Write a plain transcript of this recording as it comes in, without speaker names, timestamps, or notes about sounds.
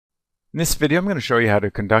In this video, I'm going to show you how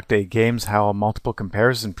to conduct a Howell multiple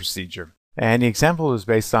comparison procedure. And the example is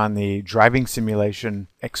based on the driving simulation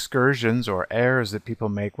excursions or errors that people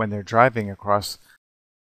make when they're driving across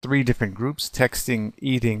three different groups: texting,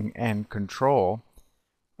 eating, and control.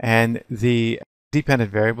 And the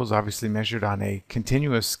dependent variables obviously measured on a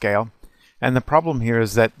continuous scale. And the problem here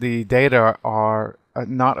is that the data are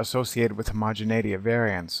not associated with homogeneity of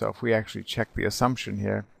variance. So if we actually check the assumption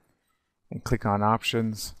here and click on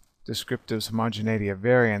Options, Descriptives, Homogeneity of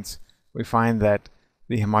Variance, we find that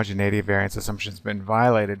the homogeneity of variance assumption has been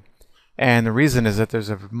violated. And the reason is that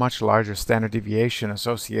there's a much larger standard deviation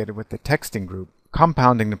associated with the texting group.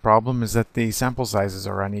 Compounding the problem is that the sample sizes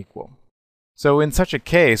are unequal. So in such a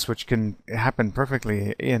case, which can happen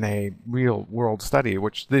perfectly in a real world study,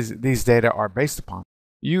 which these data are based upon,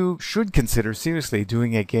 you should consider seriously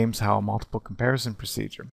doing a Howell multiple comparison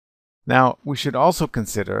procedure. Now, we should also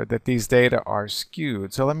consider that these data are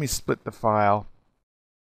skewed. So let me split the file,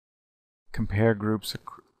 compare groups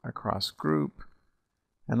across group,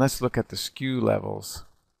 and let's look at the skew levels.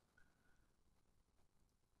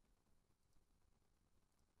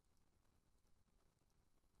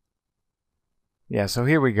 Yeah, so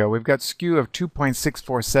here we go. We've got skew of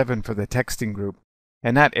 2.647 for the texting group,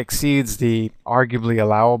 and that exceeds the arguably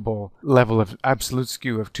allowable level of absolute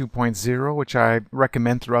skew of 2.0, which I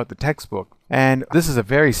recommend throughout the textbook. And this is a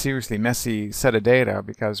very seriously messy set of data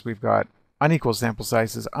because we've got unequal sample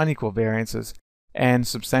sizes, unequal variances, and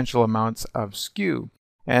substantial amounts of skew.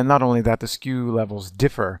 And not only that, the skew levels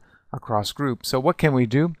differ across groups. So what can we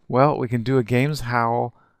do? Well, we can do a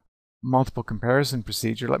Howell multiple comparison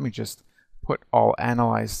procedure. Let me just put all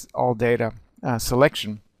data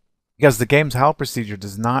selection, because the Howell procedure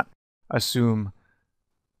does not assume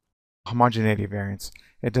homogeneity of variance.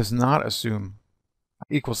 It does not assume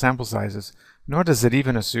equal sample sizes, nor does it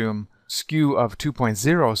even assume skew of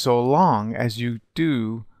 2.0 so long as you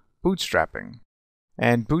do bootstrapping.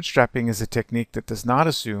 And bootstrapping is a technique that does not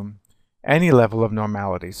assume any level of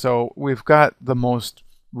normality. So we've got the most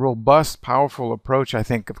robust, powerful approach, I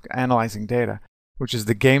think, of analyzing data, which is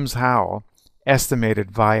the Howell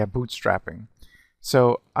estimated via bootstrapping.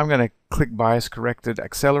 So I'm going to click Bias Corrected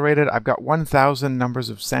Accelerated. I've got 1,000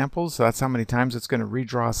 numbers of samples, so that's how many times it's going to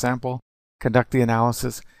redraw a sample, conduct the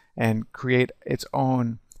analysis, and create its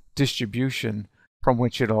own distribution from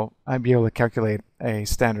which it'll be able to calculate a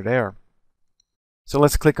standard error. So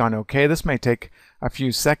let's click on OK. This may take a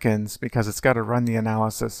few seconds because it's got to run the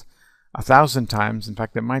analysis 1,000 times. In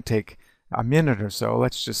fact, it might take a minute or so.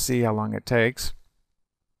 Let's just see how long it takes.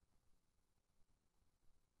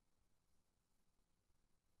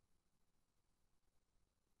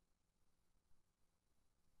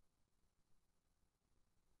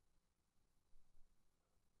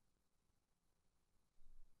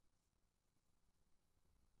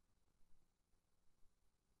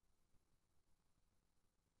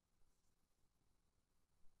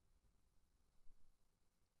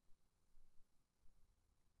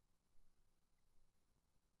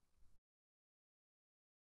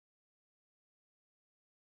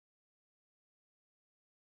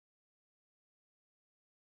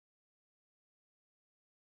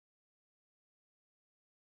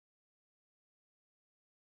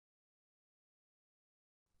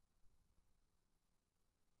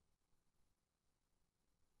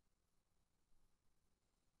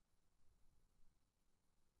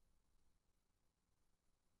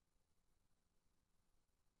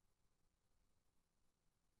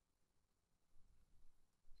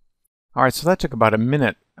 All right, so that took about a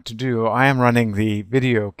minute to do. I am running the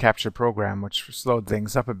video capture program, which slowed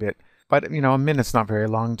things up a bit. But, a minute's not very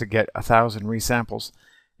long to get 1,000 resamples.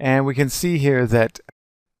 And we can see here that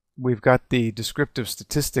we've got the descriptive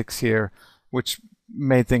statistics here, which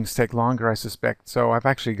made things take longer, I suspect. So I've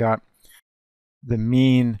actually got the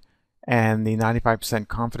mean and the 95%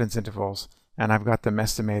 confidence intervals, and I've got them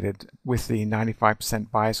estimated with the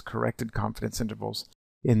 95% bias corrected confidence intervals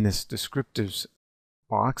in this descriptives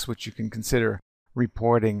box, which you can consider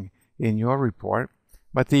reporting in your report.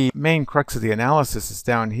 But the main crux of the analysis is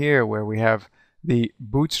down here where we have the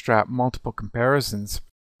Bootstrap multiple comparisons,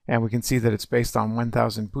 and we can see that it's based on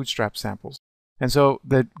 1,000 Bootstrap samples. And so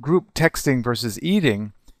the group texting versus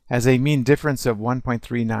eating has a mean difference of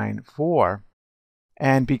 1.394,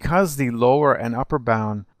 and because the lower and upper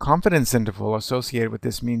bound confidence interval associated with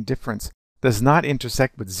this mean difference does not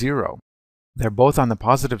intersect with 0, they're both on the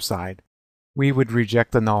positive side, we would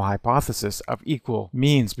reject the null hypothesis of equal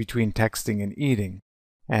means between texting and eating.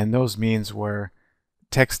 And those means were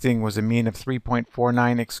texting was a mean of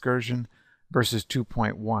 3.49 excursion versus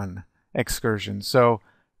 2.1 excursion. So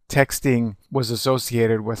texting was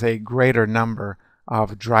associated with a greater number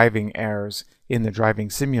of driving errors in the driving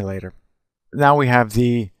simulator. Now we have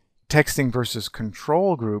the texting versus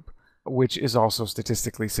control group, which is also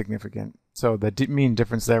statistically significant. So the mean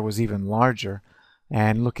difference there was even larger.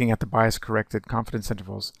 And looking at the bias-corrected confidence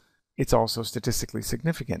intervals, it's also statistically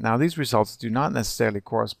significant. Now these results do not necessarily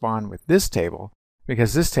correspond with this table,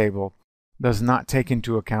 because this table does not take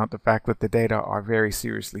into account the fact that the data are very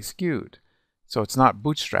seriously skewed. So it's not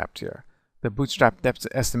bootstrapped here. The bootstrap depth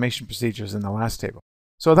estimation procedure is in the last table.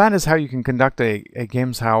 So that is how you can conduct a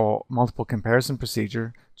Games-Howell multiple comparison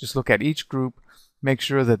procedure. Just look at each group, make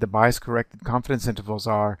sure that the bias-corrected confidence intervals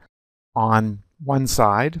are on one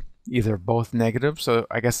side, either both negative. So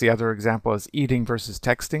I guess the other example is eating versus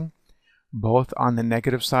texting, both on the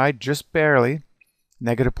negative side, just barely,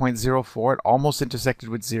 negative 0.04. It almost intersected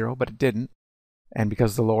with 0, but it didn't. And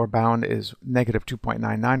because the lower bound is negative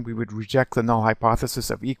 2.99, we would reject the null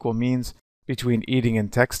hypothesis of equal means between eating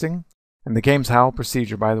and texting. And the Games-Howell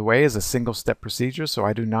procedure, by the way, is a single-step procedure, so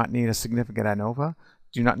I do not need a significant ANOVA.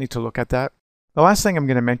 Do not need to look at that. The last thing I'm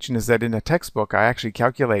going to mention is that in a textbook, I actually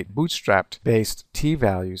calculate bootstrapped-based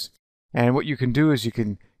t-values. And what you can do is you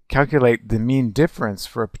can calculate the mean difference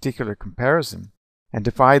for a particular comparison and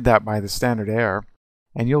divide that by the standard error,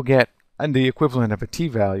 and you'll get the equivalent of a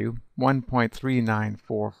t-value,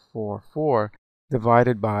 1.39444,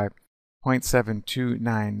 divided by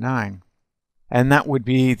 0.7299. And that would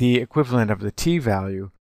be the equivalent of the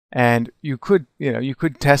t-value. And you could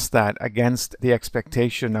test that against the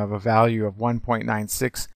expectation of a value of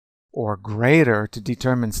 1.96 or greater to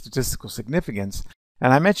determine statistical significance.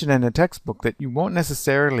 And I mentioned in the textbook that you won't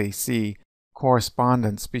necessarily see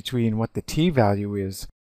correspondence between what the t-value is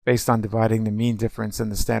based on dividing the mean difference and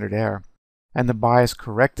the standard error and the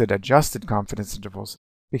bias-corrected adjusted confidence intervals,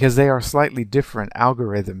 because they are slightly different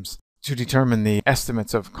algorithms to determine the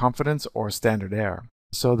estimates of confidence or standard error.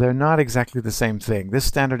 So they're not exactly the same thing. This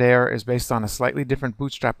standard error is based on a slightly different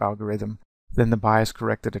bootstrap algorithm than the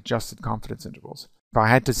bias-corrected adjusted confidence intervals. If I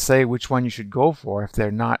had to say which one you should go for if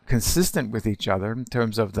they're not consistent with each other in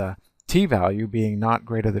terms of the t-value being not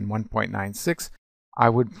greater than 1.96, I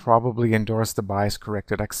would probably endorse the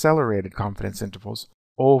bias-corrected accelerated confidence intervals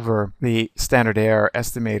over the standard error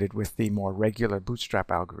estimated with the more regular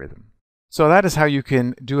bootstrap algorithm. So that is how you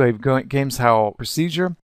can do a Games-Howell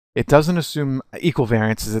procedure. It doesn't assume equal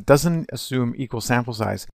variances. It doesn't assume equal sample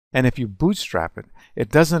size. And if you bootstrap it, it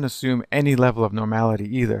doesn't assume any level of normality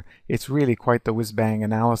either. It's really quite the whiz-bang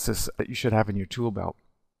analysis that you should have in your tool belt.